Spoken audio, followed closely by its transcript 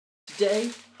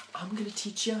Today, I'm gonna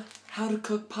teach you how to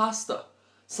cook pasta.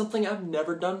 Something I've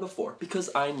never done before because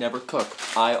I never cook.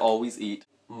 I always eat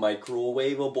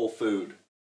microwavable food.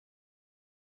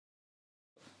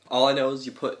 All I know is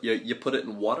you put it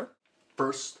in water.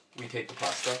 First, we take the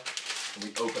pasta and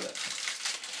we open it.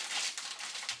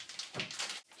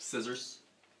 Scissors,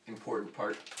 important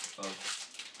part of...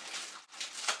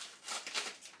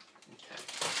 Okay,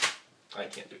 I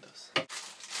can't do this.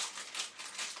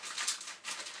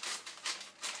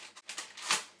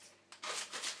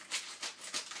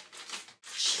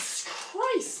 Jesus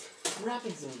Christ!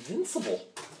 Wrapping's invincible.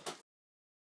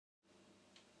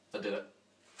 I did it.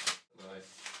 Nice.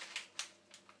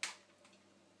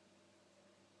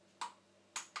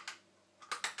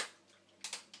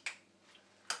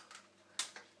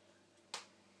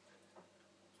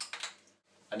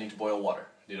 I need to boil water.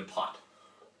 I need a pot.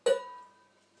 Does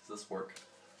this work?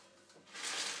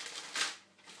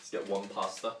 Let's get one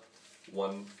pasta.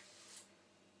 One...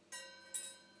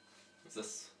 Is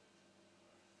this...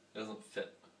 It doesn't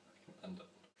fit. I can end it.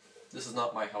 This is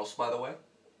not my house, by the way,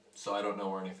 so I don't know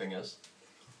where anything is.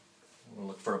 I'm gonna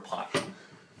look for a pot.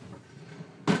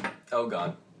 Oh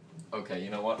god. Okay, you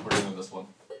know what? We're doing this one.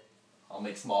 I'll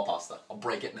make small pasta. I'll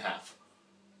break it in half.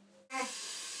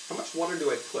 How much water do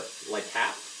I put? Like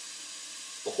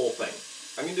half? The whole thing.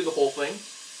 I'm gonna do the whole thing,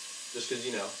 just because,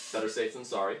 you know, better safe than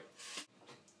sorry.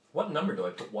 What number do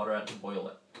I put water at to boil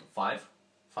it? 5?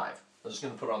 5. I'm just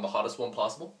gonna put it on the hottest one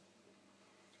possible,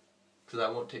 because I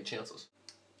won't take chances.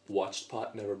 Watched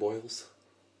pot never boils.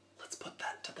 Let's put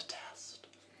that to the test.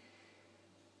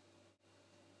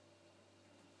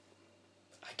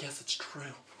 I guess it's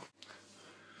true.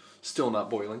 Still not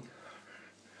boiling.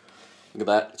 Look at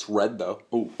that, it's red though.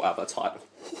 Oh wow, that's hot.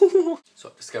 So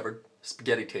I've discovered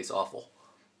spaghetti tastes awful,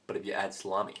 but if you add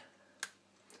salami.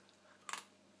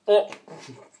 Oh,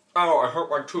 I hurt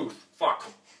my tooth. Fuck.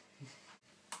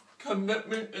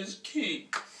 Commitment is key.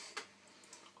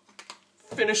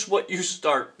 Finish what you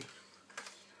start.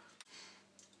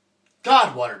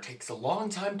 God, water takes a long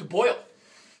time to boil.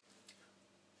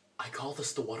 I call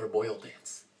this the water boil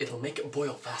dance. It'll make it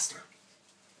boil faster.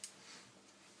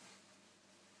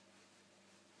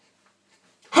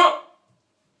 Huh!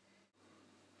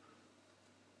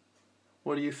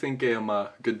 What do you think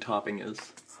a good topping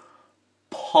is?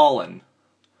 Pollen.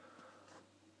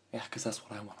 Yeah, because that's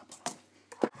what I want to put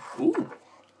on. Ooh.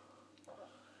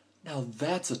 Now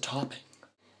that's a topping.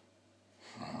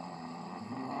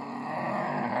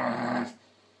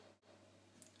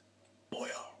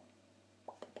 Boil.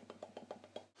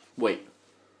 Wait.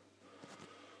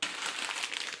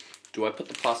 Do I put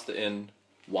the pasta in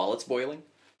while it's boiling?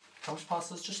 How much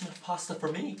pasta is just enough pasta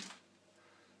for me?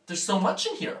 There's so much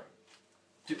in here.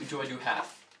 Do I do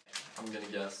half? I'm gonna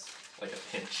guess like a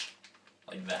pinch.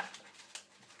 Like that.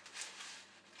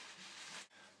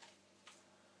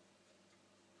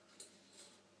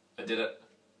 I did it.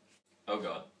 Oh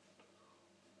god.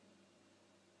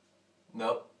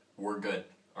 Nope, we're good.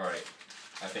 Alright,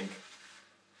 I think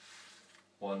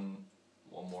one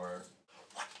more.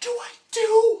 What do I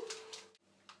do?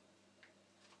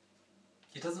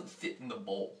 It doesn't fit in the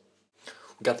bowl.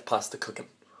 We got the pasta cooking,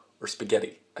 or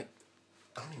spaghetti. I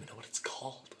don't even know what it's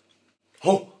called.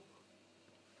 Oh!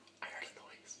 I heard a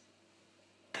noise.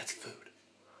 That's food.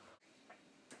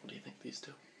 What do you think these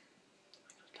do?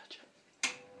 I'm gonna touch it.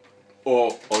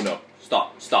 Oh no.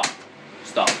 Stop.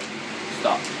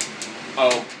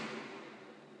 Oh.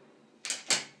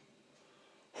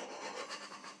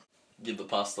 Give the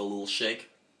pasta a little shake.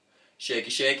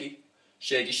 Shaky.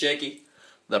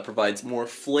 That provides more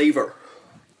flavor.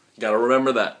 You gotta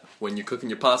remember that. When you're cooking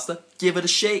your pasta, give it a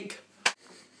shake.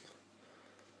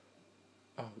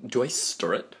 Oh, do I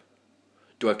stir it?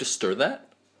 Do I have to stir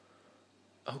that?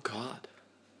 Oh god.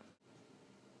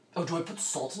 Oh, do I put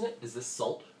salt in it? Is this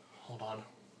salt? Hold on.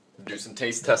 Do some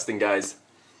taste testing, guys.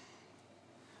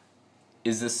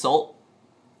 Is this salt?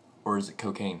 Or is it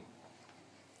cocaine?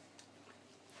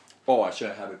 Oh, I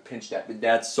should have it pinched at, but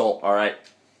that's salt, alright.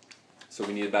 So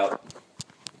we need about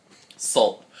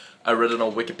salt. I read it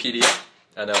on Wikipedia.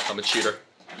 I know, I'm a cheater.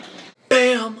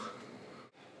 Bam!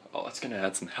 Oh, that's gonna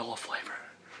add some hella flavor.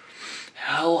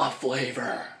 Hella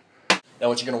flavor. Now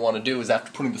what you're gonna wanna do is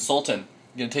after putting the salt in,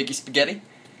 you're gonna take your spaghetti,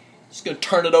 just gonna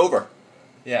turn it over.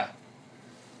 Yeah.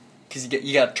 Because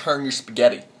you gotta turn your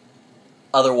spaghetti.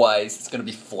 Otherwise, it's gonna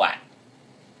be flat.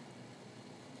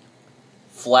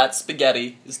 Flat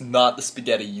spaghetti is not the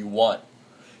spaghetti you want.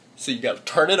 So you gotta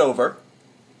turn it over,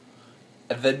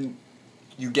 and then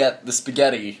you get the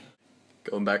spaghetti.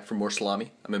 Going back for more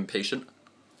salami. I'm impatient.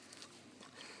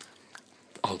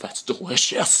 Oh, that's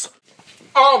delicious.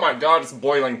 Oh my god, it's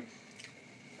boiling.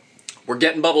 We're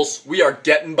getting bubbles. We are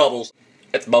getting bubbles.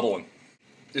 It's bubbling.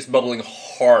 It's bubbling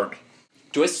hard.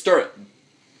 Do I stir it?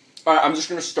 Alright, I'm just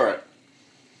gonna stir it.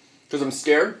 Because I'm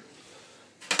scared.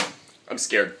 I'm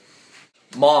scared.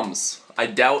 Moms. I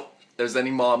doubt there's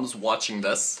any moms watching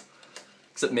this.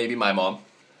 Except maybe my mom.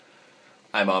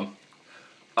 Hi, Mom.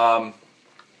 Oh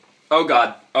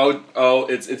God. Oh,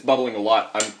 it's bubbling a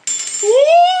lot.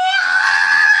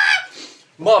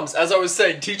 Moms, as I was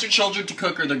saying, teach your children to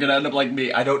cook or they're gonna end up like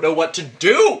me. I don't know what to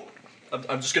do!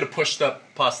 I'm just gonna push the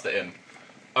pasta in.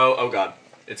 Oh God.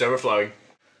 It's overflowing.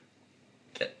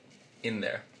 Get in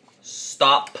there.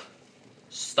 Stop.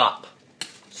 Stop.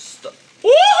 Stop.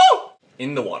 Woo!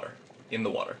 In the water. In the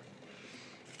water.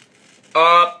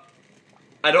 I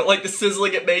don't like the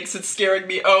sizzling it makes. It's scaring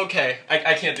me. Okay.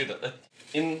 I can't do that.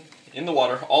 In the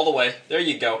water. All the way. There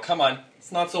you go. Come on.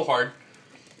 It's not so hard.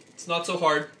 It's not so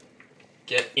hard.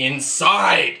 Get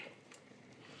inside!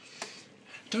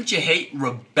 Don't you hate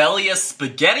rebellious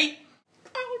spaghetti?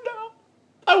 Oh no.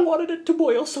 I wanted it to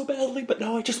boil so badly, but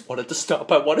now I just want it to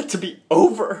stop. I want it to be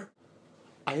over.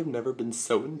 I have never been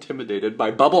so intimidated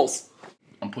by bubbles.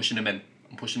 I'm pushing him in.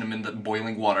 I'm pushing him in the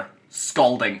boiling water.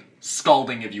 Scalding.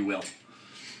 Scalding, if you will.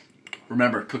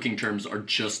 Remember, cooking terms are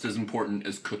just as important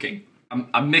as cooking.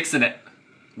 I'm mixing it.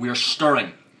 We are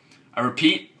stirring. I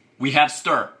repeat, we have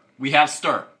stir. We have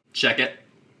stir. Check it.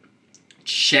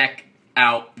 Check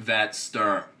out that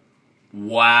stir.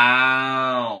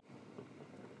 Wow.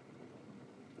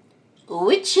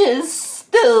 Witch's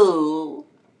stew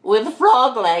with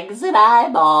frog legs and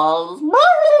eyeballs.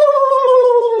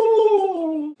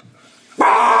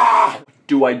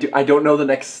 I don't know the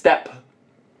next step.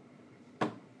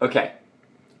 Okay.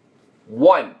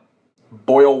 1,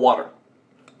 boil water.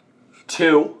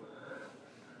 2,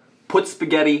 put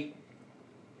spaghetti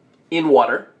in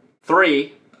water.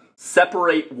 3,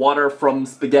 separate water from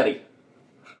spaghetti.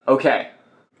 Okay.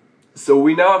 So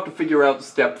we now have to figure out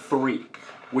step 3,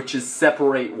 which is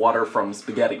separate water from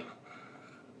spaghetti.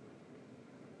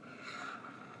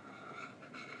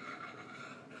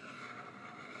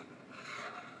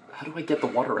 How do I get the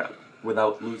water out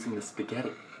without losing the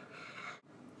spaghetti?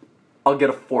 I'll get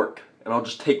a fork, and I'll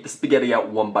just take the spaghetti out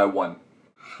one by one.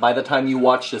 By the time you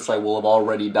watch this, I will have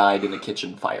already died in a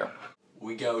kitchen fire.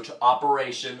 We go to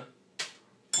Operation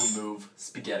Remove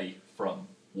Spaghetti from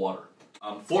Water.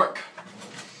 Fork.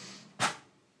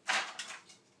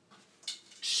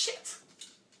 Shit.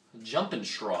 Jumping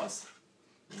straws.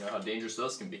 You know how dangerous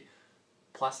those can be.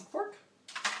 Plastic fork?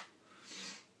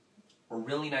 Or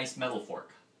really nice metal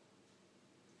fork?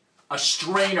 A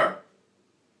strainer.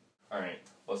 Alright,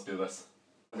 let's do this.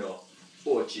 No.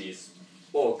 Oh jeez.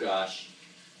 Oh gosh.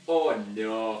 Oh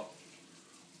no.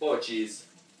 Oh jeez.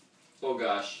 Oh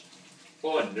gosh.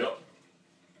 Oh no.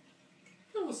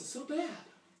 That wasn't so bad.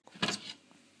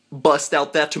 Bust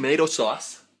out that tomato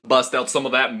sauce. Bust out some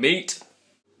of that meat.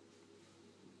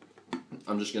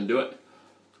 I'm just gonna do it.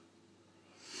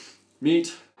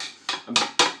 Meat. I'm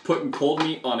putting cold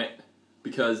meat on it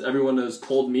because everyone knows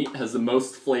cold meat has the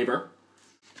most flavor.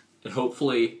 And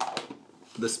hopefully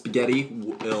the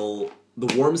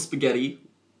warm spaghetti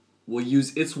will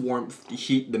use its warmth to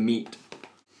heat the meat.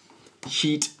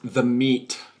 Heat the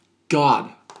meat.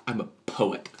 God, I'm a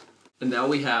poet. And now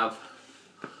we have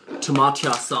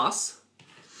tomato sauce.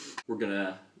 We're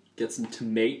gonna get some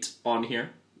tomato on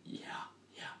here. Yeah.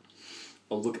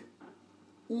 Oh, look at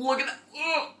that.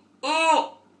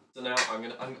 Oh. So now I'm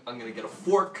gonna get a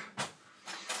fork.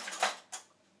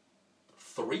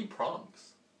 3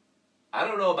 prongs. I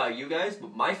don't know about you guys,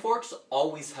 but my forks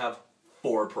always have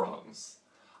 4 prongs.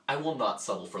 I will not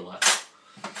settle for less.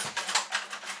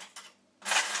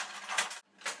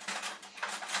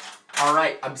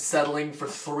 Alright, I'm settling for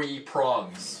 3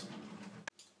 prongs.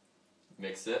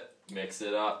 Mix it up. Yeah,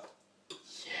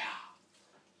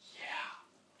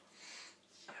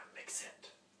 mix it.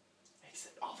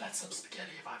 Oh, that's some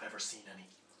spaghetti if I've ever seen any.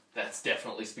 That's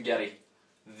definitely spaghetti.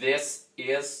 This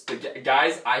is spaghetti.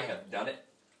 Guys, I have done it.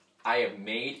 I have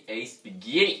made a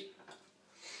spaghetti.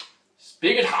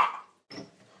 Spaghetti.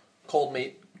 Cold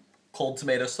meat, cold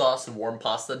tomato sauce, and warm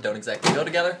pasta don't exactly go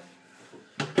together.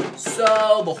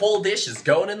 So the whole dish is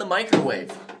going in the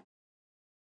microwave.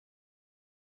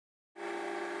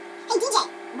 Hey DJ,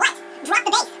 what? Drop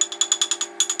the bass.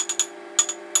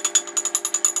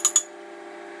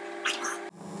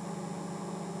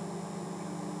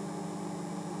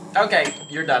 Okay,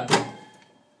 you're done.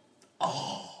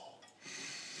 Oh.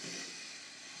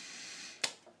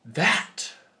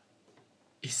 That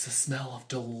is the smell of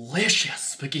delicious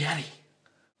spaghetti.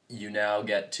 You now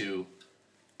get to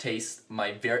taste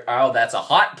my oh, that's a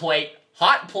hot plate.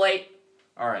 Hot plate.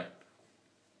 All right.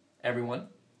 Everyone,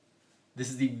 This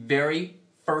is the very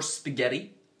first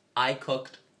spaghetti I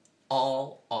cooked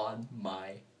all on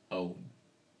my own.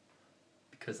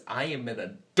 Because I am an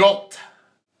adult.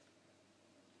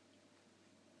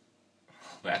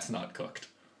 That's not cooked.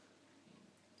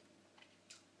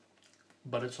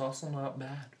 But it's also not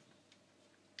bad.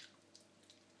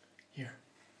 Here,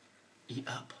 eat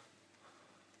up.